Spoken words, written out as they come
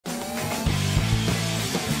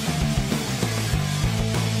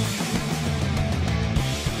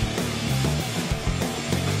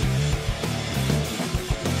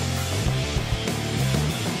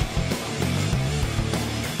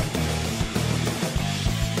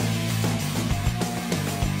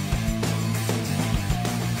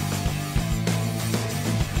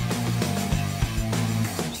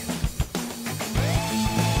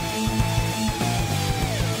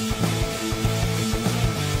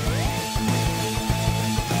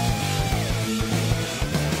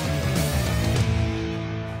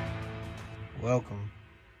Welcome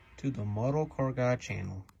to the Model Car Guy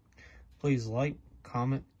channel. Please like,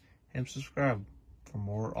 comment, and subscribe for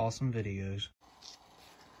more awesome videos.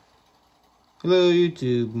 Hello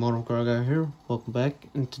YouTube, Model Car Guy here. Welcome back.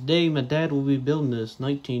 And today my dad will be building this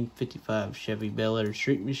 1955 Chevy Bel Air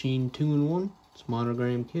Street Machine 2-in-1. It's a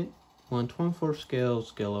monogram kit, 1/24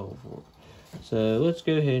 scale level 4. So let's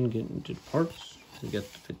go ahead and get into the parts. We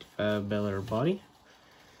got the 55 Bel Air body.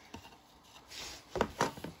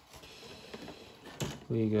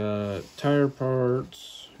 We got tire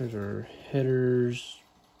parts. Here's our headers.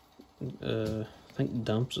 I think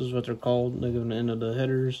dumps is what they're called. They go on the end of the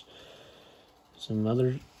headers. Some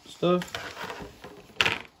other stuff.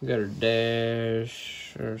 We got our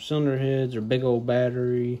dash, our cylinder heads, our big old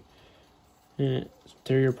battery, and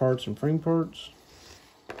interior parts and frame parts.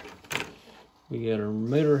 We got our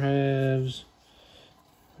motor halves,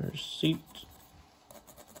 our seat,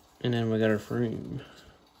 and then we got our frame.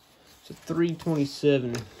 It's a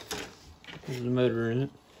 327. There's the motor in it.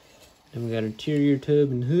 And we got interior tub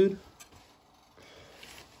and hood.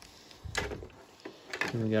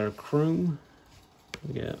 And we got our chrome.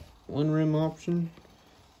 We got one rim option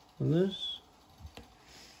on this.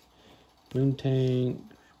 Moon tank,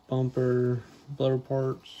 bumper, blower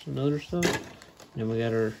parts, and other stuff. And then we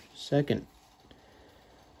got our second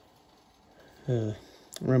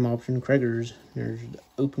rim option, Krager's. There's the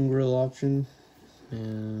open grill option.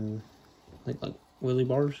 And like wheelie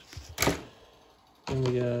bars. Then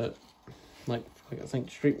we got like I think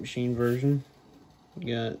the street machine version.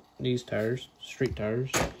 You got these tires, street tires,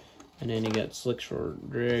 and then you got slicks for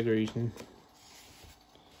drag racing.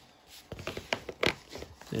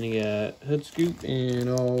 Then you got hood scoop and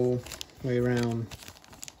all the way around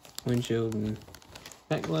windshield and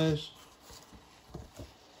back glass.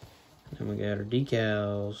 And we got our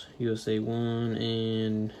decals, USA 1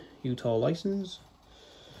 and Utah license.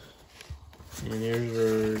 And there's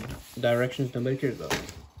our directions nobody cares about.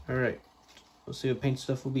 Alright, let's see what paint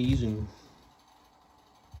stuff we'll be using.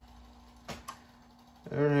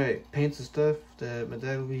 Alright, paints and stuff that my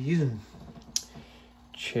dad will be using.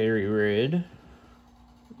 Cherry red,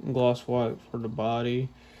 gloss white for the body,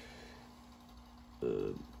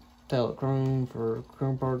 metallic chrome for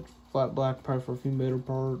chrome parts, flat black probably for a few motor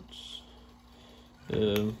parts,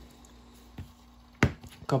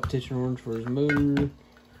 competition orange for his motor.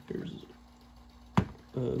 There's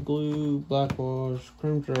glue, black wash,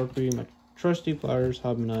 chrome Sharpie, my trusty pliers,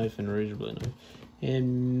 hobby knife, and razor blade knife,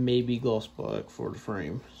 and maybe gloss black for the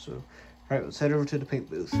frame. So, alright, let's head over to the paint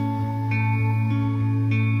booth.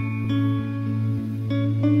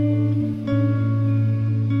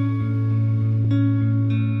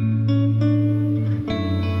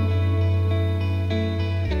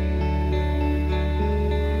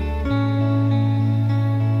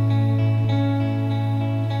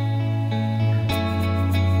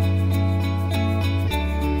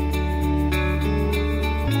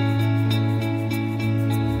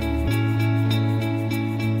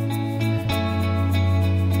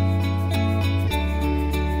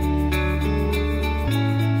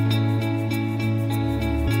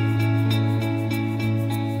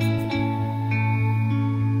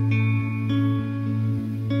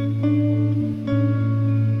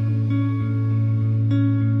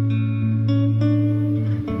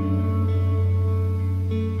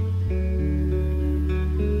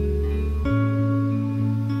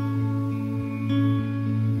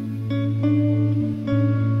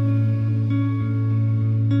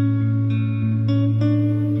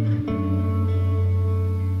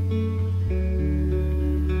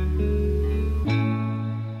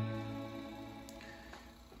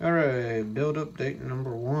 Alright, build update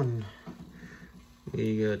number 1.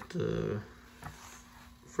 We got the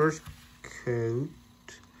first coat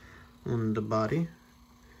on the body,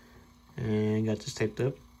 and got this taped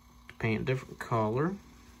up to paint a different color.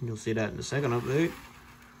 You'll see that in the second update.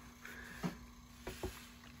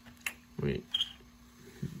 My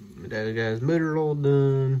dad got his motor all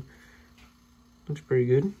done. Looks pretty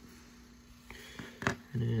good.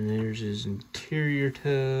 And then there's his interior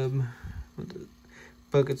tub with the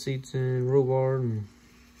bucket seats and roll bar and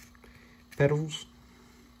pedals.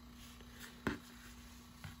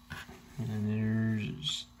 And there's a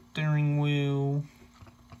steering wheel,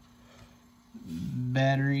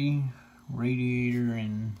 battery, radiator,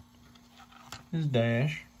 and his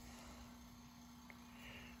dash.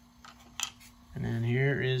 And then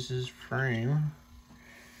here is his frame.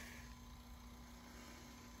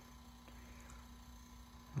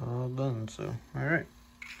 All done. So, alright.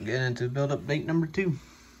 Getting into build update number 2.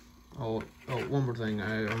 Oh, one more thing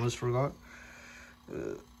I almost forgot.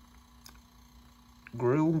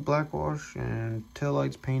 grill black wash and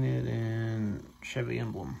taillights painted and Chevy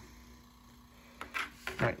emblem.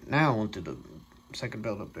 Right, now onto the second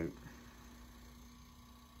build update.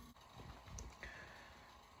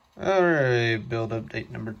 Alright, build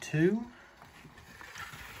update number 2.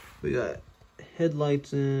 We got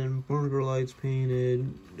headlights in, barn grill lights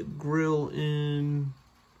painted, the grill in,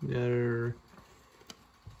 we got our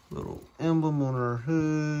little emblem on our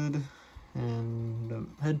hood, and the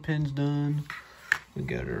head pins done. We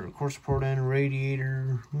got our core support and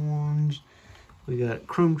radiator horns. We got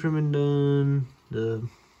chrome trimming done, the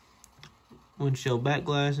windshield back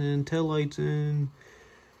glass in, tail lights in,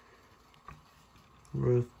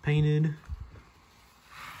 roof painted.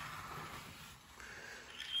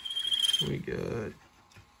 We got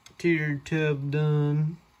interior tub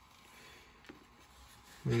done.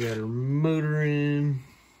 We got our motor in.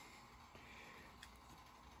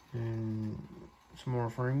 And some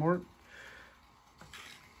more framework.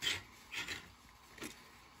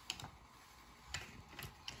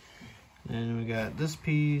 And we got this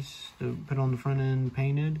piece to put on the front end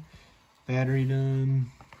painted. Battery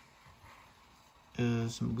done.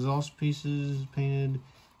 Some exhaust pieces painted.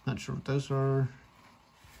 Not sure what those are.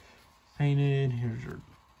 Painted. Here's our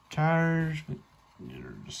tires. These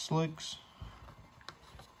are the slicks.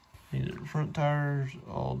 These are the front tires.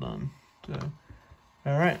 All done. So,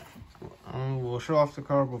 alright. We'll show off the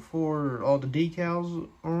car before all the decals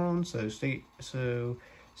are on. So stay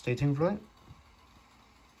tuned for that.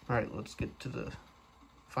 Alright, let's get to the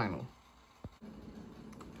final.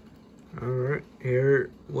 Alright,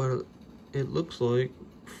 here what it looks like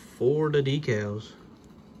for the decals.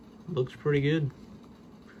 Looks pretty good.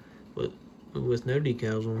 But with no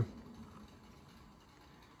decals on.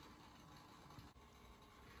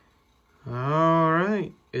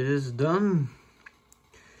 Alright, it is done.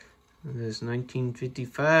 This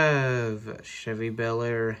 1955 Chevy Bel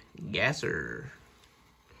Air Gasser.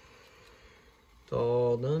 It's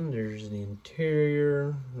all done. There's the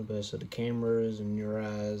interior, the best of the cameras and your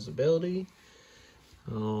eyes ability.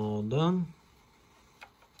 All done.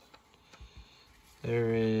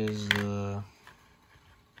 There is the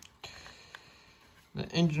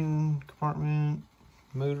engine compartment,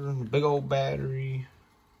 motor, big old battery.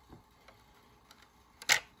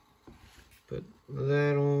 Put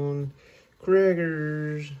that on,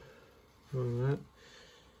 crackers on that.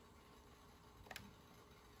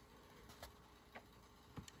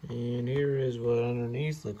 And here is what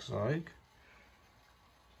underneath looks like.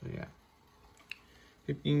 So yeah.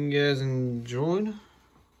 Hope you guys enjoyed.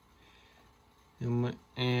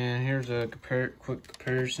 And here's a quick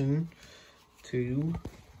comparison to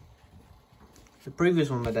the previous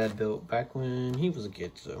one my dad built back when he was a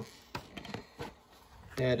kid. So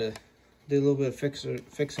I had to do a little bit of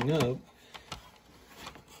fixing up.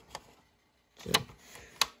 So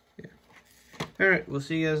yeah. Alright, we'll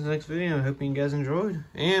see you guys in the next video. I hope you guys enjoyed.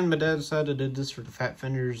 And my dad decided to do this for the fat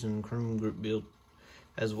fenders and chrome group build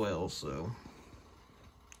as well. So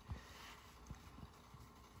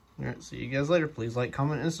alright, see you guys later. Please like,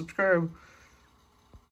 comment, and subscribe.